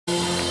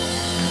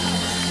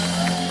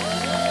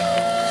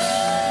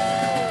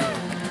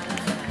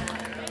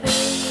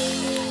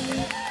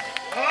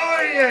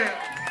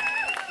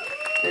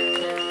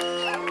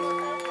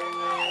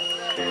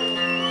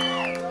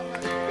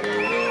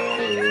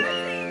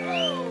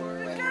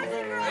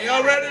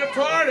Y'all ready to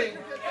party?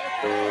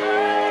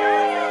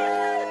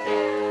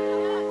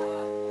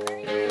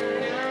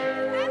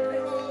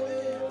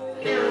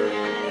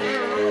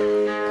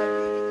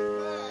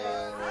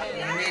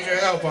 I need your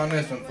help on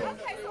this one,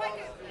 folks.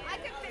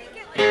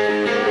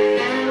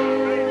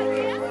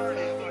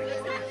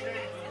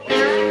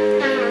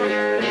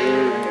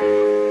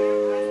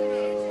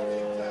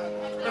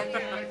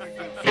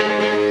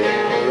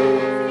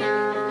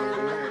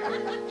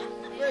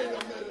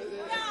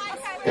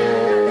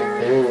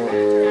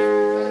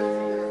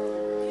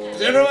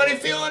 Is everybody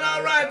feeling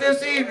all right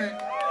this evening?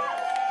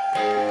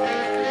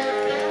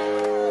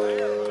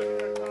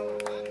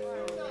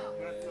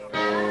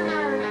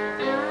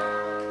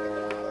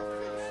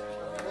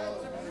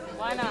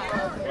 Why not?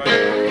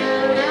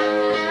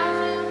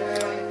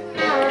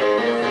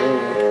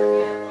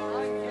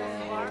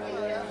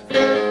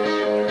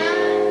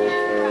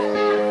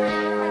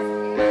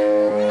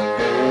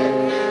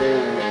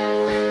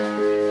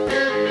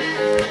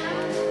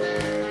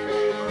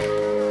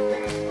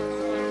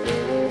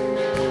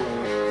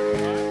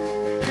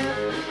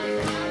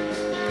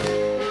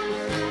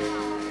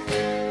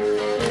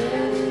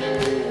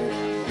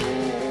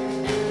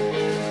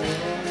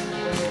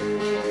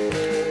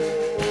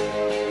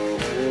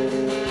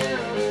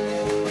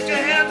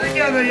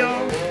 Together,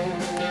 y'all.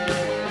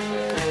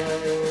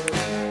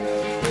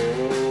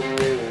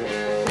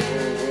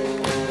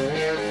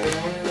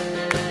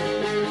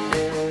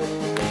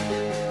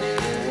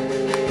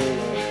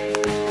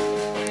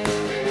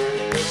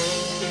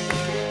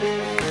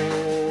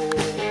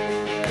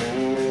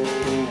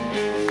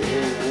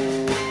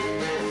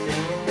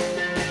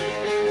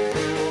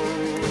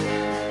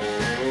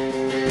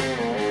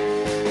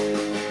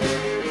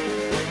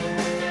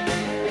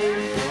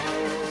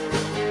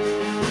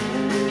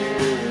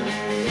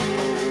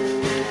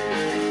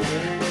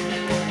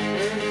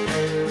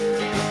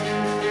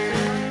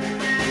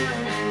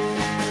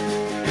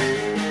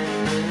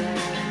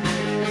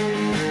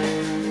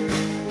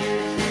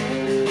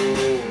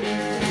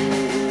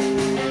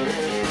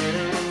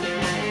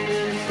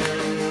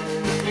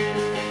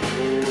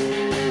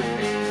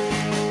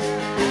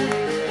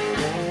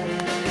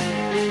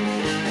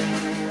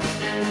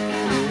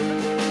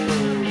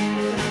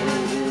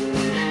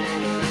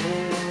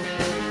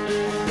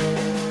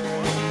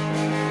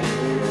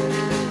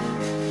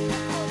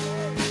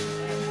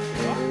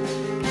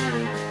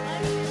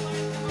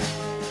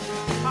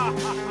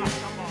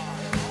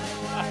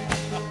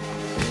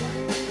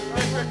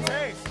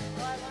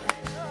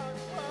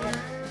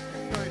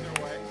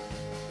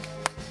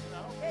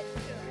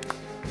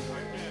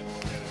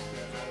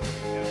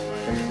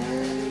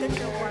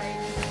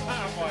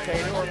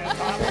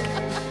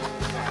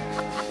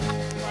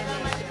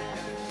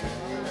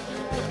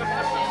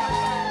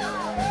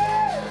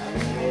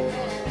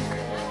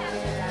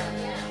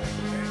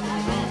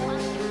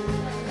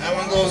 That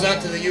one goes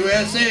out to the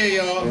USA,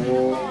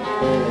 y'all.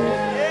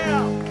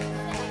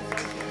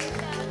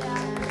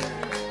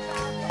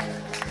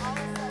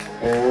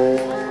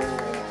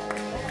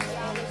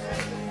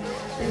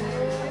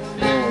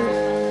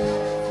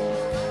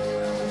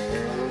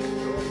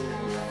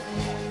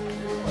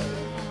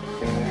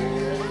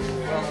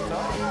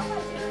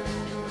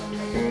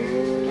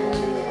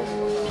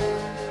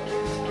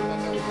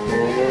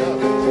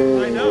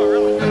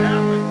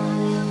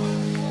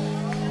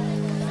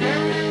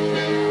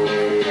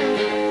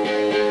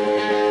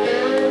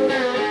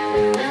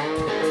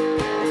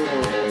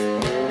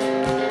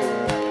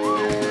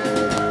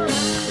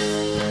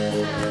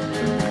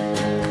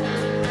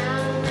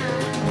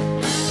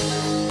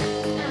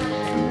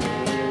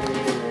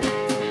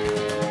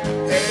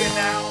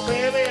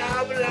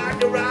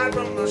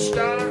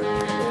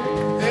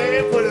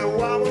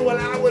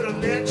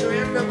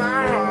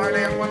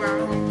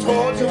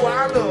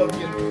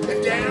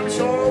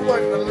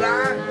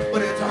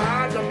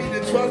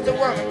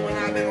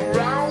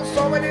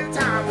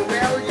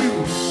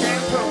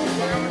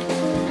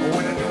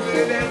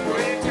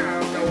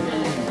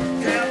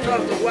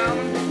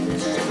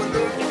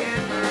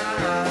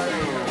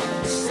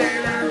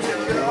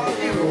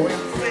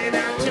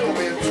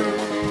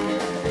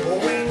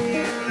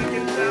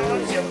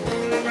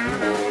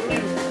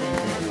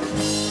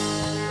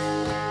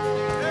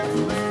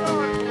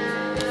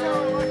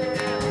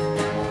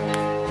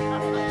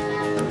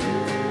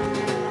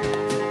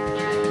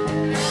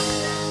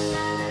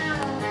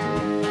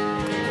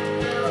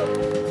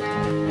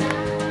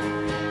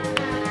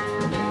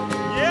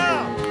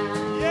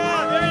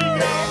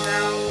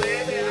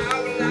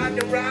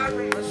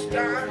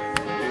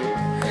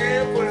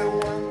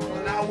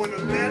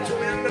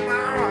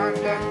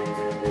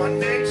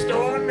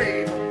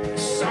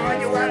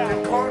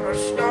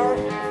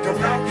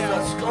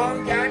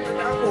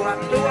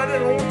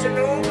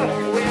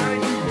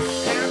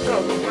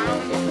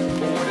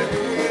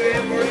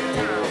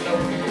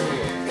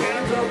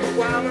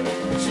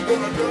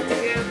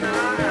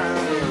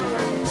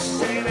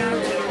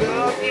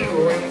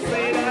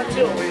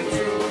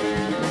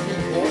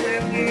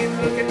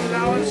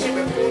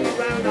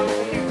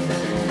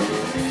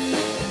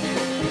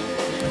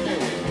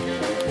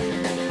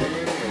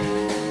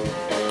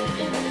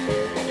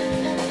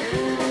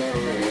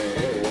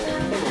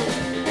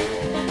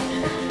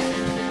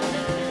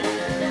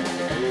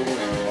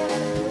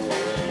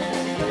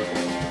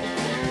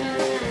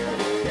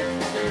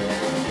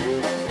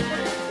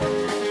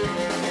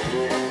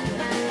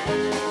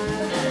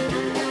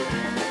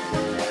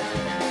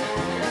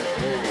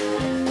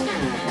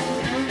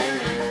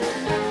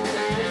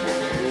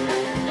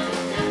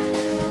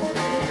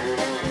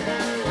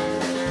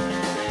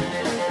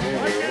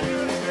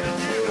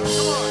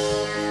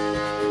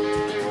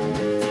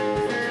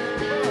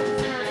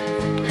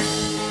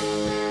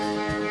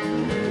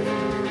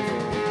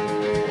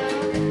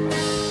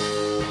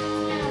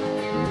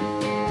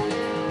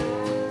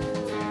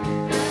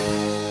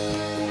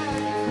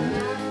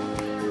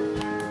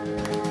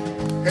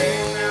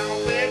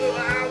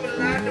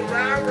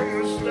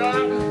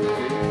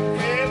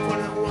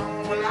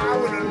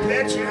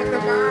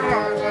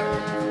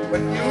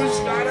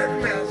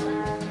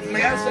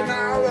 dancing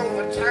all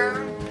over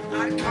town.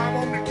 I'd come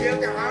home to kill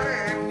your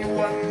honey and you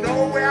wouldn't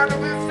know where to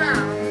be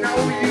found. No,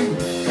 you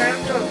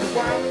can't touch the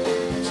woman.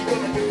 She's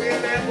gonna be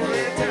real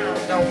everywhere in town.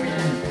 No,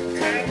 you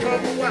can't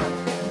touch the woman.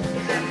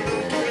 That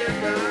little kid in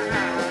my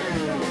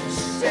eye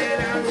said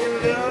I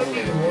should love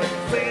you and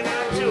said I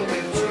should be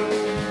true.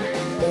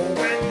 Oh,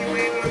 when you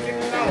ain't looking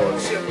north,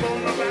 she'll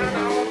moan about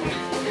all me.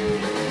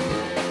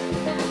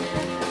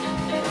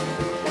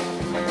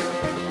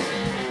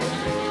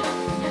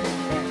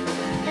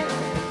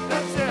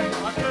 That's it.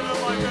 I'm gonna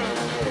like it.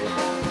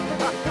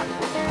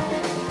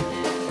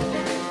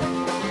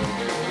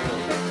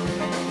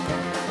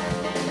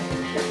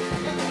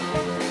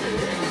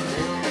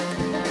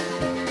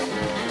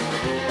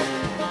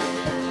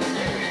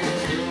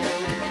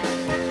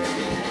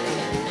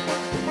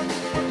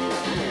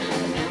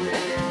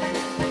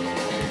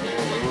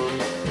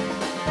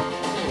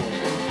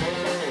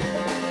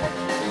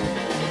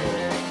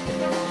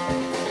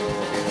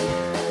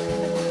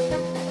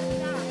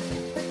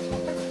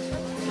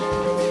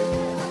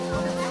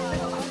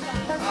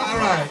 All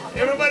right,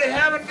 everybody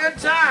having a good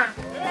time?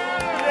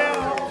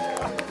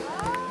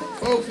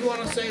 Folks, we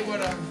want to say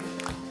what a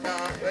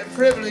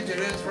privilege it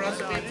is for us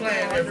to be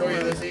playing here for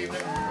you this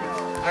evening.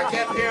 I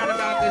kept hearing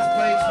about this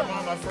place from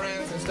all my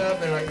friends and stuff.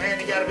 They're like, man,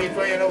 you got to be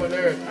playing over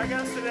there at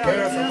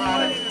Terra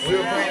Fermata. We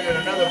were playing at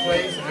another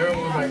place, and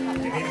everyone was like,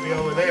 you need to be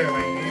over there,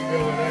 man. You need to be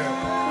over there.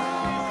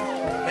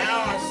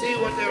 Now I see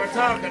what they were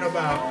talking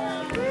about.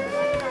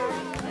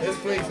 This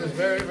place is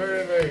very,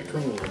 very, very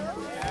cool.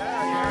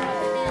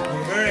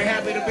 We're very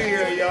happy to be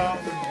here, y'all.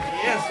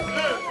 Yes,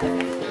 sir.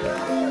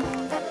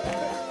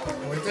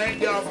 And we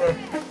thank y'all for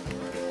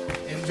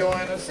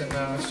enjoying us and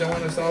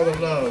showing us all the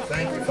love.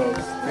 Thank you,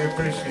 folks. We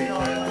appreciate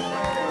that.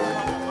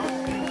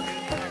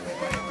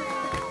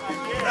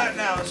 Right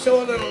now,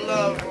 show a little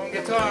love on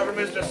guitar for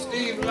Mr.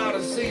 Steve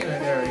Laudacina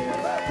there.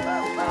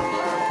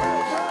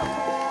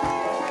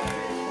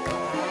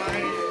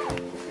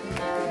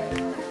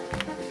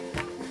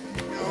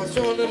 I'll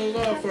show a little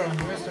love for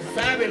Mr.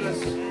 Fabulous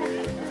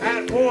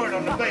Pat Ward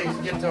on the bass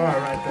guitar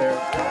right there.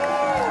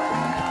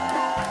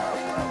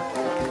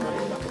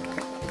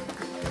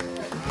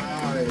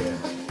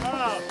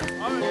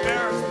 I'm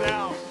embarrassed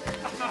now.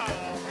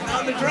 And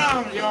on the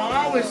drums, y'all,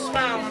 always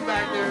smiling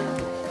back there,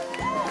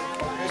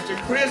 Mr.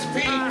 Chris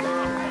P.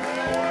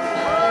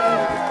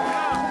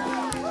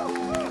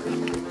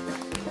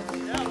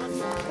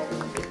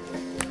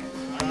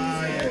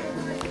 Oh, yeah.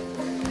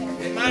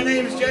 And my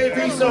name is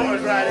J.P.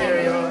 Soars right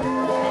here, y'all.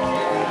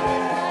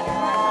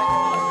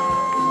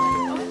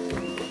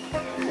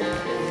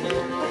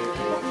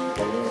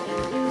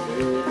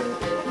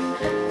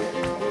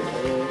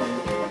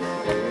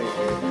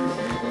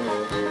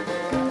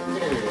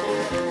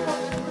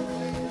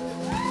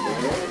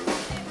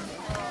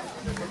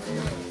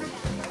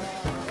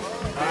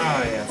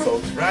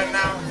 Folks, right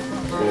now,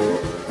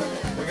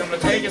 we're going to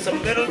take us a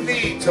little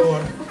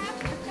detour.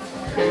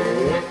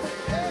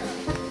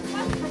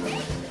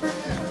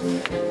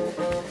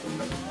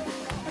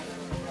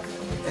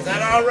 Is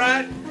that all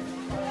right?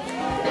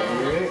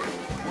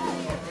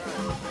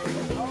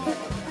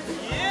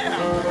 Yeah.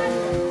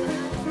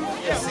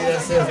 Yeah, see,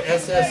 that says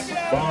SS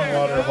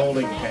Bondwater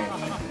Holding Tank.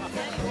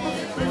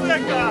 Who's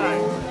that guy?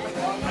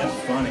 That's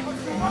funny.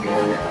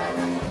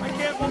 I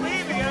can't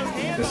believe he has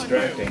hands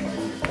Distracting.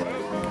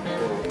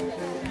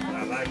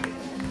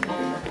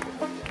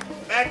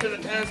 Back to the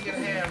task at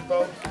hand,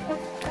 folks.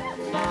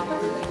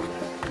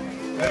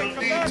 Little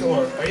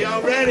detour. Are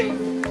y'all ready?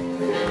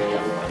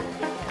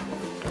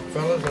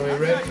 Fellas, are we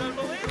ready? That's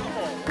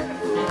unbelievable.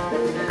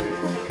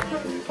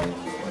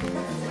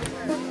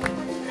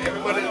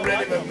 Everybody's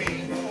ready but me.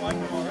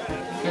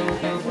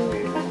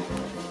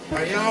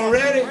 Are y'all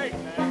ready? Great, man.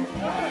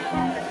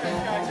 This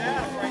guy's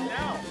ass right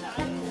now.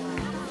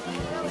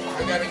 I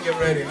gotta get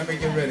ready. Let me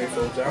get ready,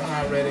 folks. I'm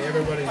not ready.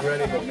 Everybody's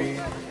ready but me.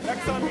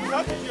 Next time he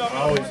touches you, It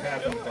always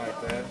happens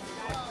like that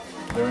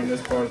during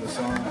this part of the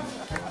song.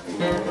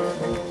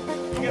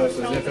 Almost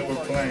as if it were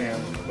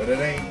planned, but it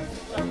ain't.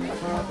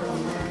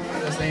 I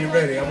just ain't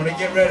ready. I'm gonna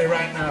get ready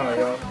right now,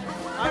 y'all.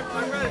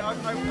 I'm ready. I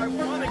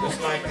want to get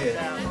Just like this.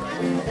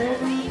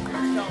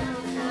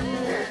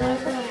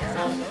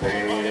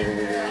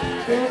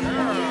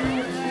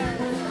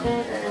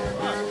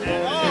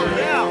 Oh,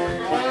 yeah.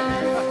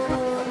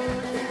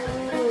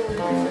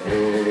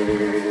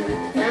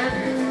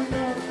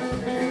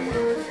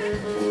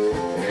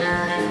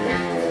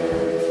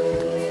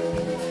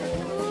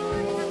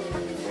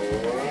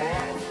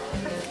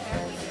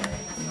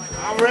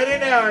 I'm ready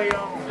now,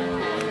 y'all.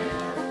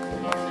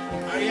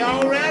 Are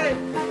y'all ready?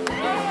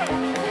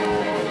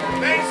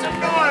 Make some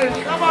noise.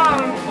 Come on.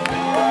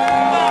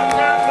 Come on,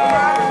 Terra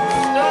Fermata.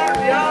 Stuart,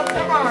 y'all.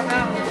 Come on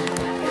now.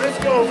 Let's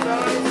go,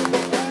 fellas.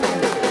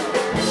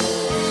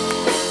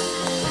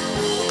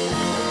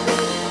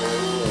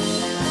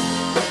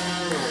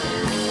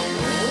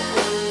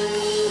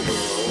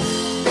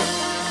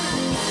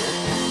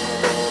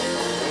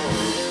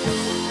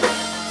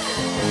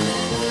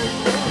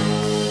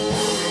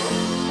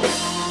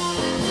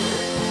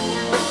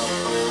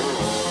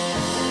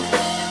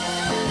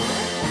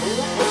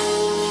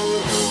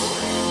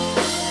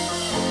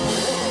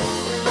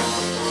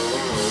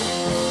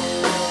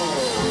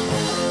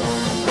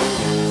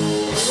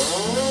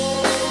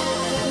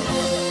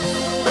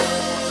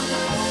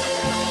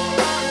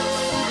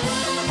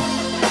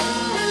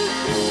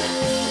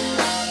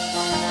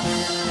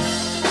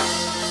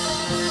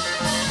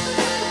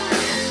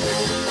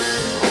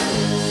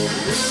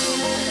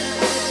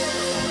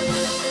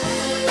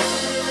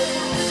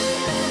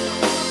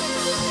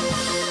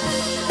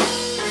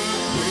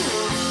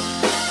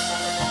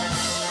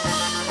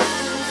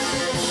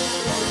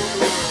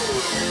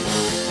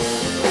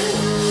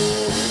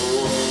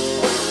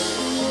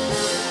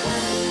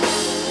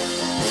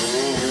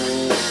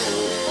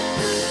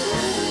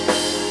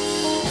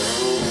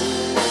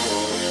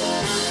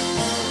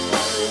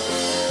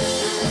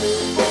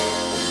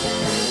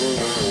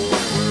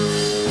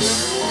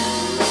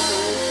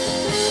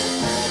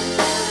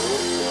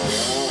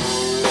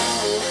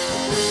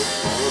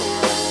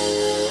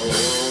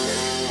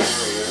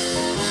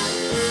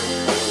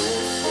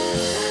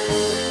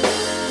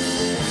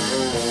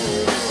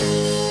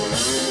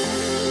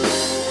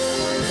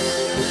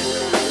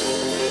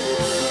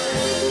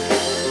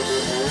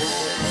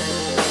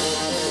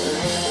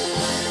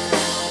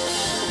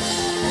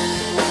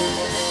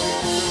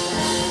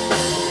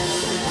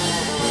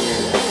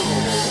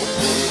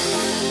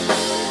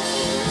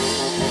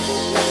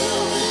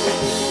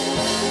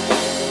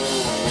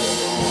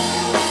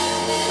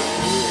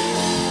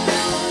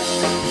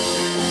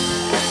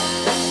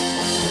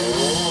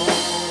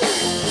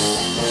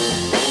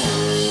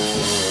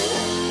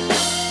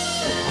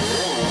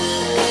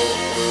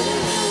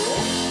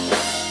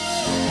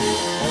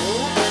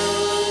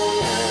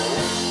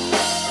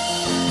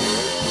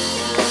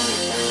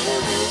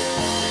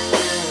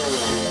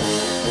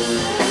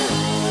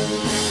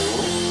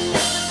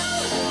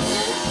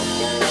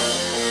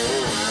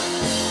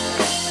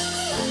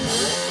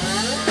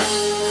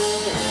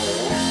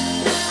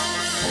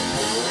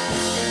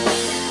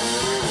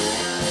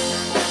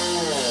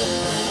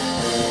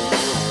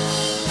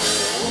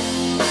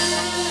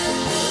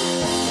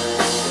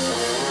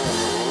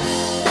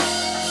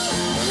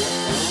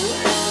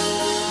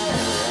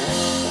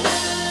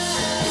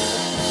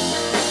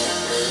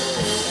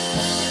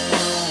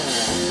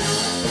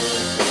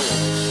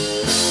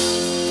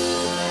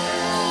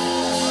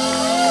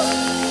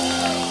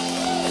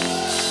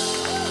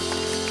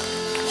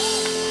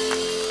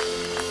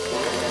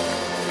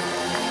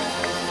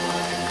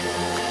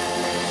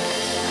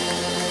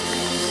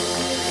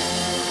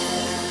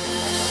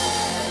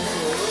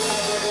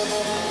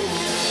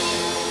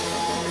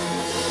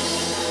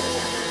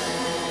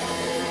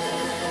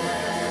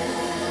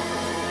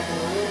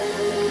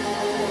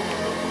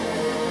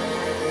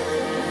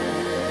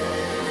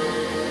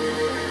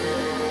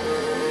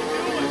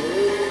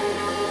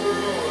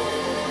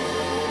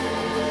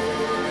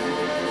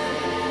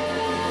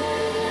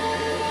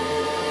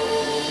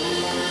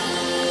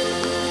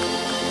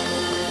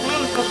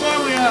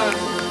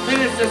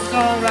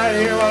 song right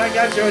here while I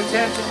got your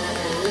attention.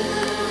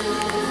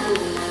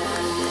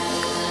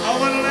 I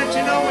want to let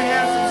you know we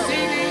have some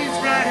CDs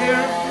right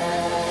here.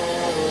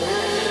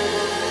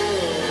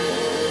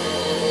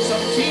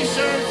 Some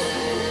t-shirts,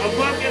 a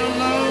bucket of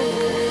love,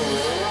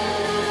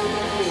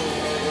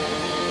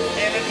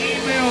 and an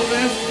email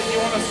list. If you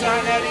want to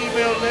sign that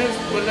email list,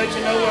 we'll let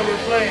you know where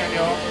we're playing,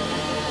 y'all.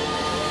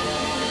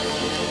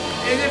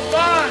 Is it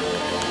fun?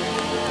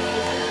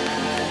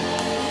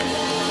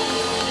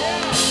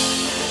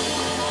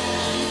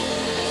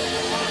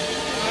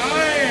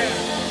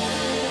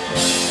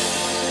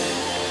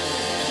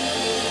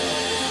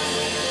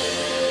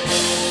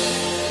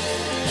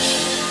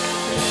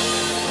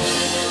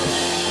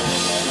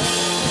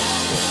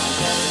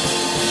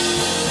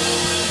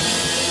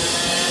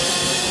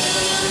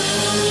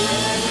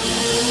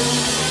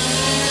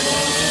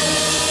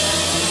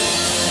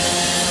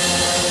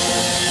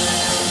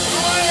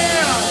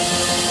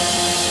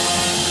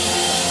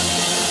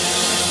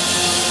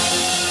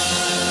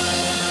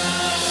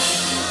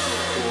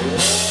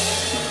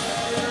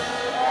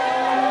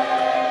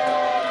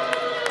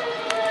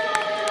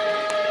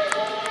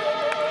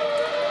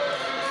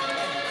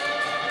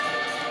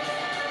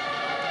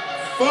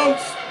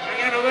 Folks,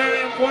 I got a very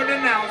important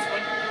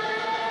announcement.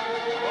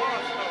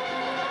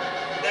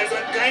 There's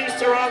a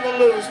gangster on the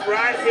loose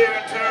right here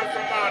in Terra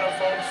Fermata,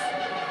 folks.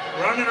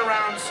 Running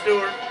around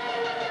Stuart.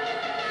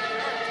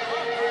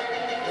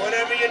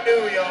 Whatever you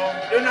do, y'all,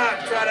 do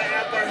not try to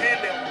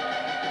apprehend him.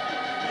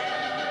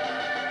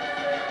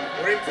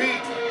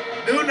 Repeat,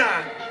 do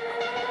not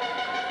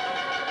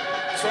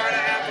try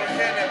to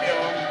apprehend him,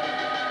 y'all.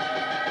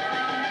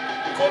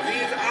 Because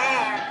he's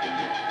armed,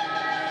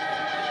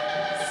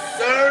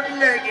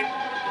 third-legged,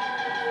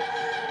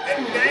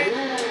 and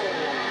dangerous.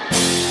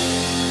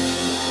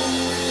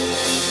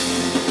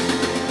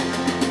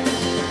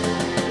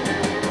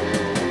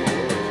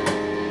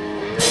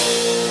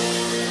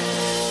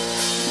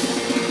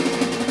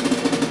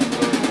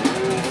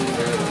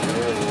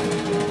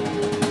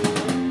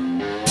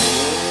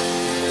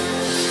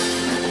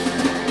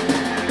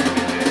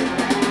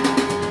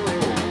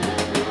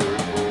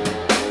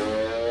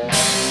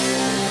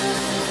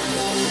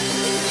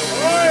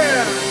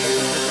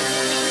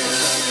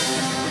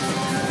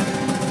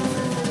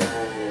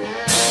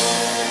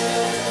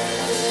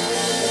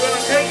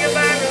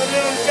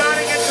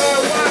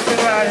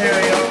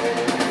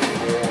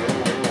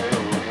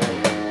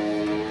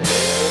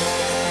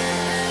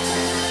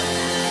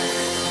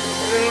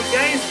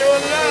 Gangster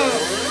of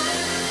love.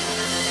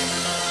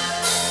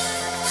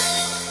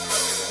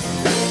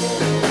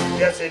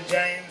 Jesse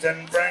James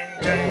and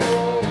Frank James,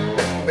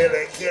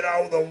 Billy Kid,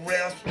 all the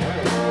rest.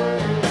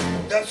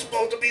 There's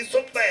supposed to be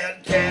some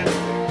bad cats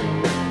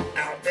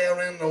out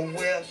there in the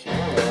West.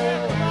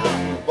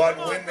 But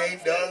when they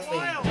done me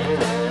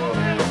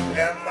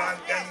and my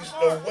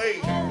gangster way,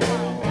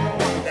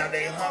 now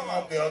they hung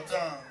up their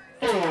gun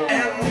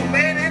and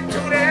made it to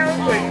their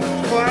way.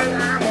 But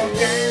I'm a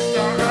gangster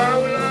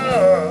of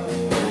love.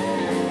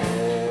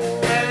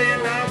 Early in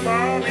the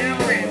morning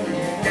with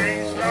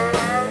gangster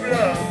of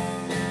love.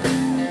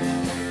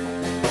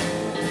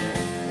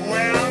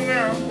 Well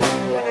now,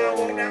 when I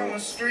walk down the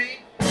street,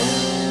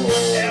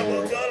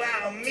 every girl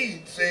I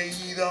meet say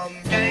he's a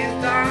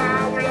gangster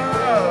of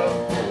love.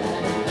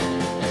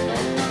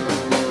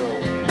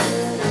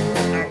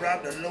 I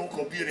robbed the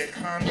local beauty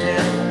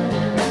contest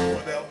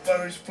for their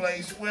first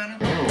place winner.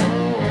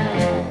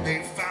 They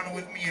found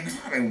with me in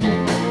Hollywood,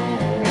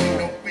 ain't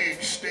no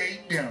big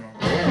state dinner.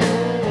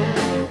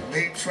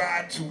 They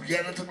tried to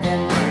get her to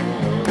go back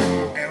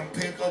and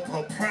pick up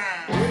her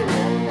prize.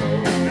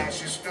 Now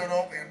she stood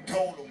up and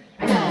told them,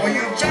 well,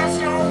 you just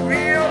don't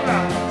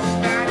realize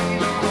that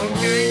ain't no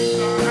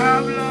gangster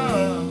of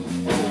love.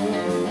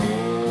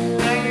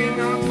 That ain't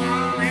no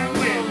coming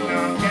with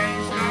no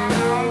gangster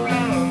of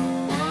love.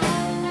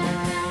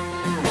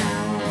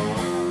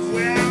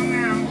 Well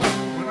now,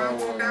 when I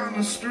walk down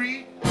the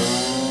street,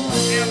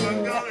 every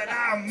girl that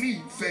I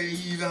meet say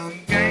he's a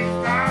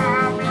gangster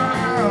of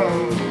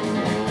love.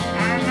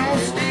 I know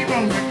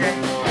Steve-O's a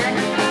gangster.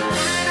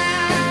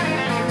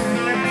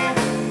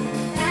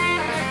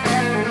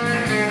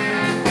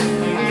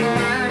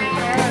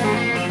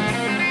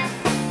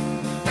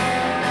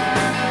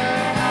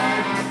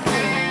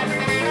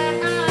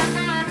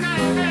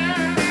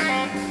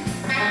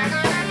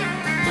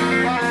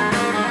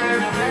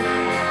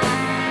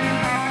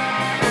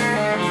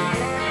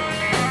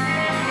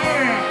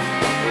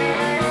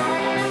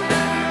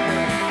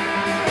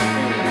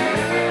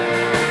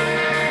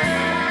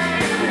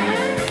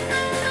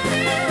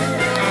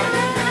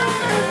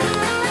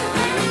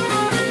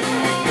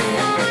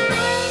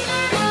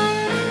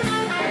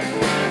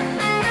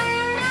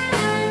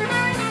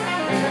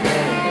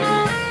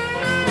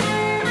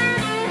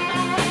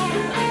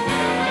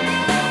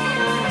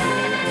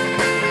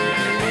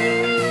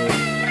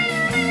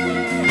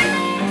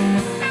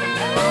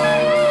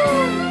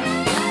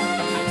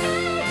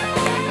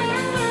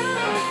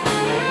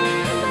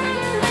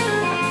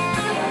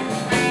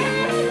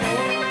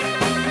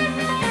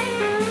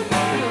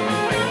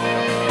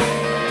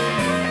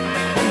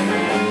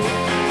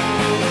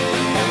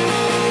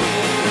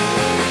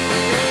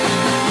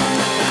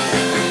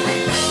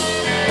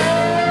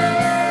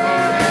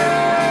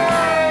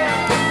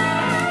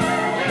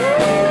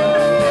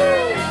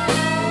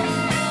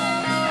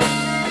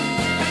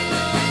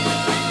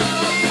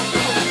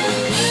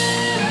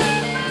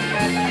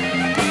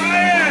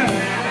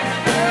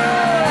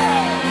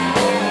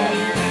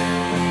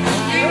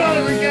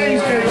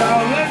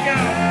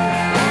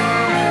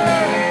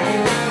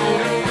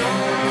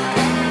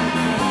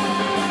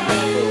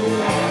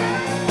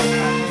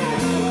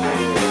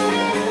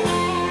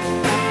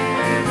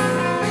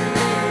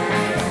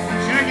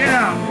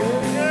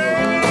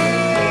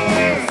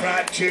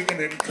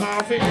 chicken and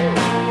coffee,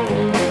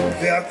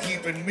 they're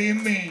keeping me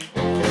mean.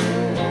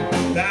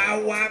 Now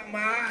I wipe my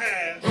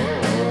ass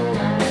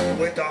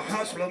with the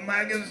Hustler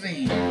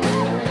magazine.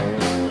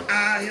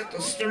 I hit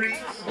the streets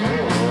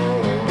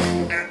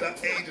at the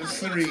age of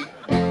 3.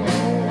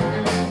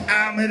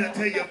 I'm here to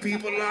tell you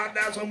people locked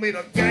down, so made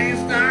a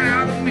gangster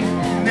out of me.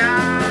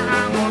 Now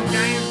I'm a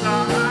gangster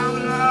out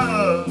of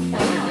love.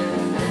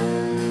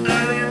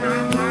 Early in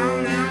the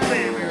morning,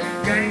 baby,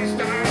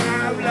 gangster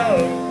out of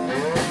love.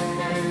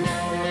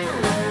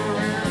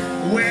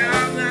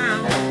 Well,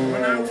 now,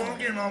 when I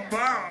walk in a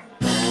bar,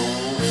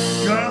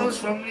 girls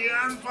from the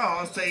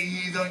unfall say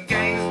he's a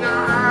gangster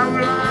out of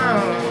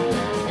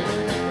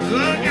love.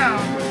 Look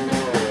out.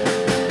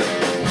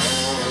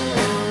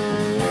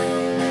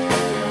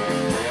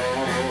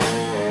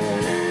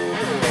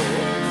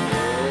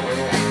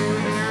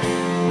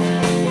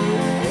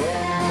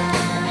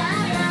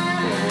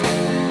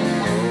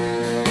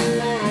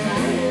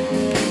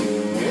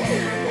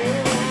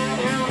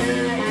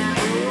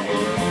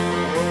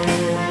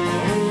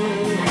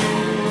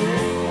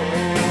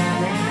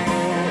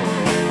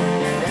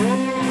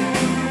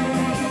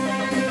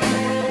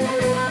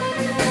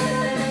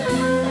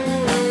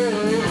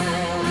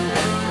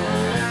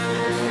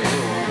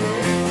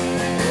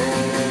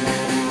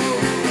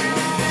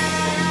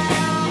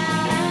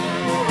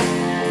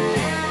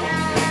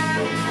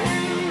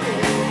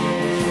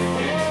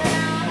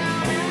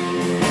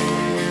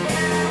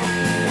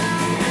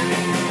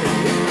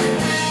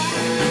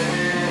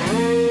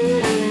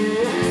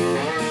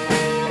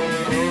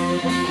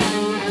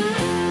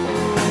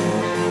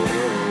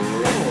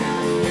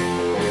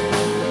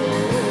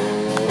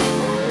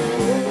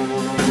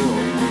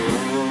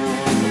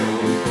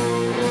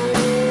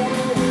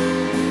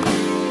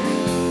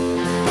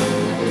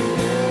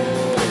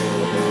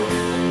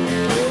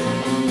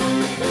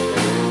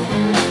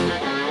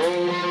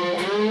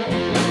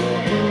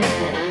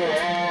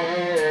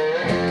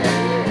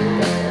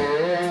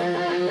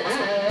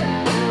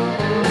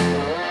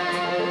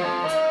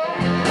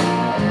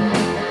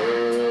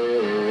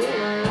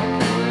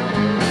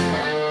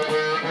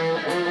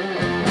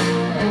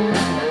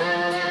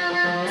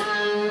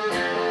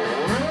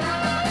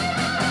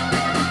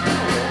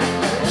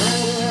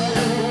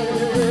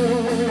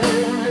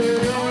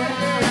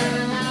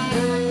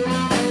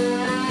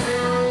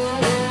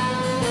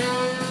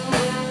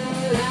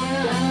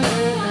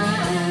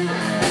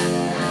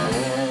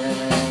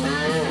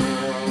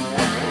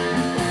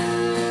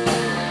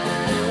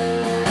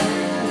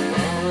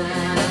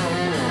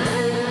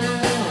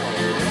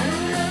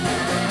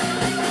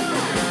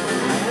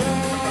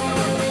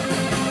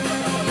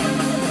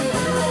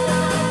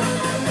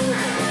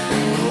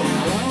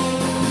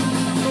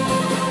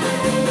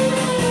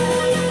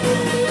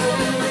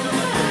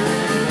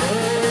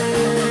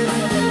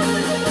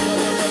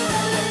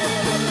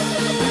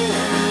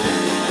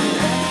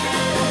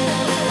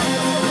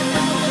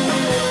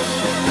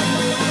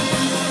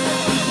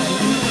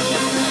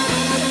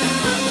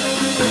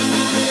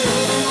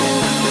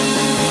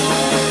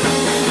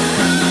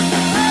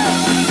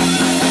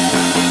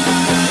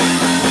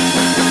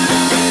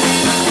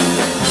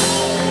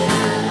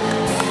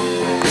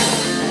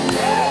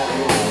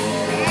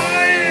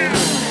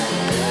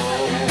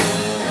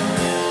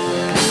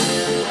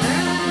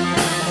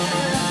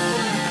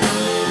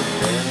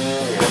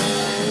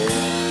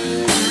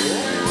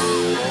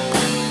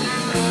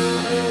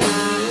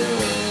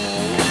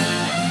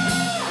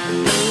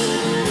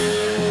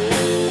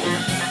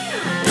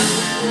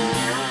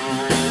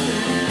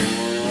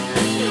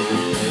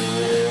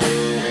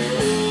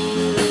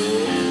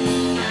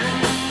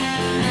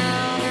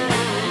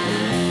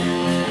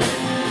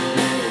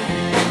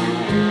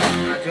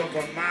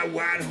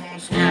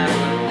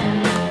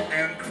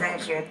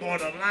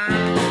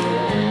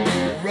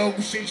 borderline, rope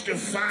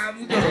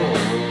 65 girls,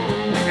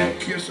 and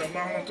kiss them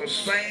all at the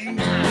same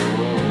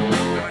time.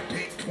 I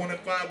take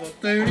 25 or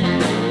 30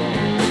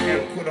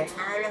 and put them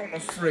all on the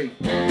freight.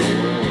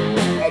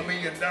 $1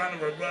 million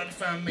will run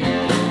from me,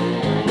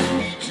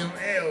 each and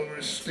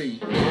every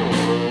state.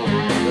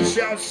 The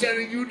shop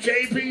selling you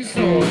JP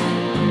Soars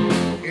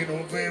in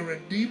a very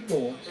deep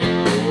voice.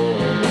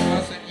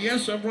 I said,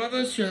 yes, sir,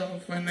 brother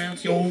Shelf, and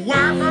that's your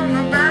wife on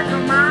the back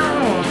of my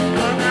horse.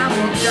 Look out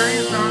for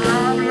Gangster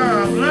of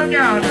love. Look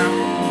out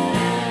now.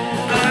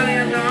 Early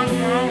in the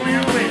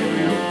morning,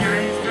 baby,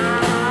 Gangster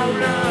of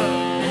love.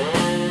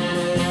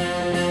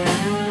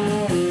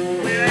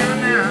 Well,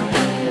 now,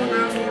 when I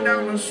go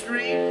down the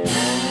street,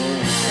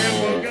 and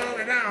we're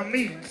going down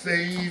me,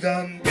 say he's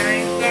a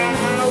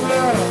Gangster of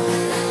love.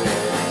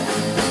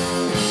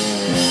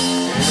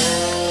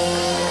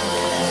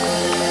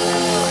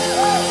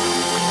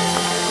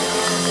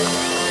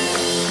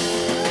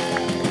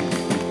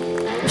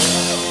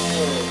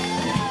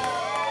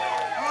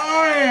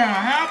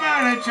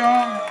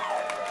 Y'all.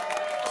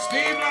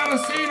 Steve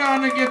Latacina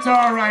on the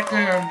guitar right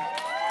there.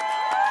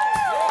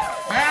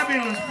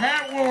 Fabulous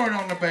Pat Ward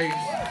on the bass.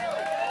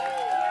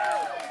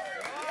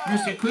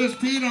 Mr. Chris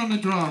Pete on the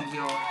drums,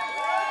 y'all.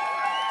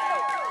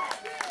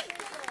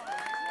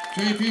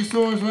 JP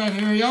Soars right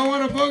here. Y'all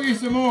want to boogie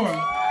some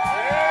more?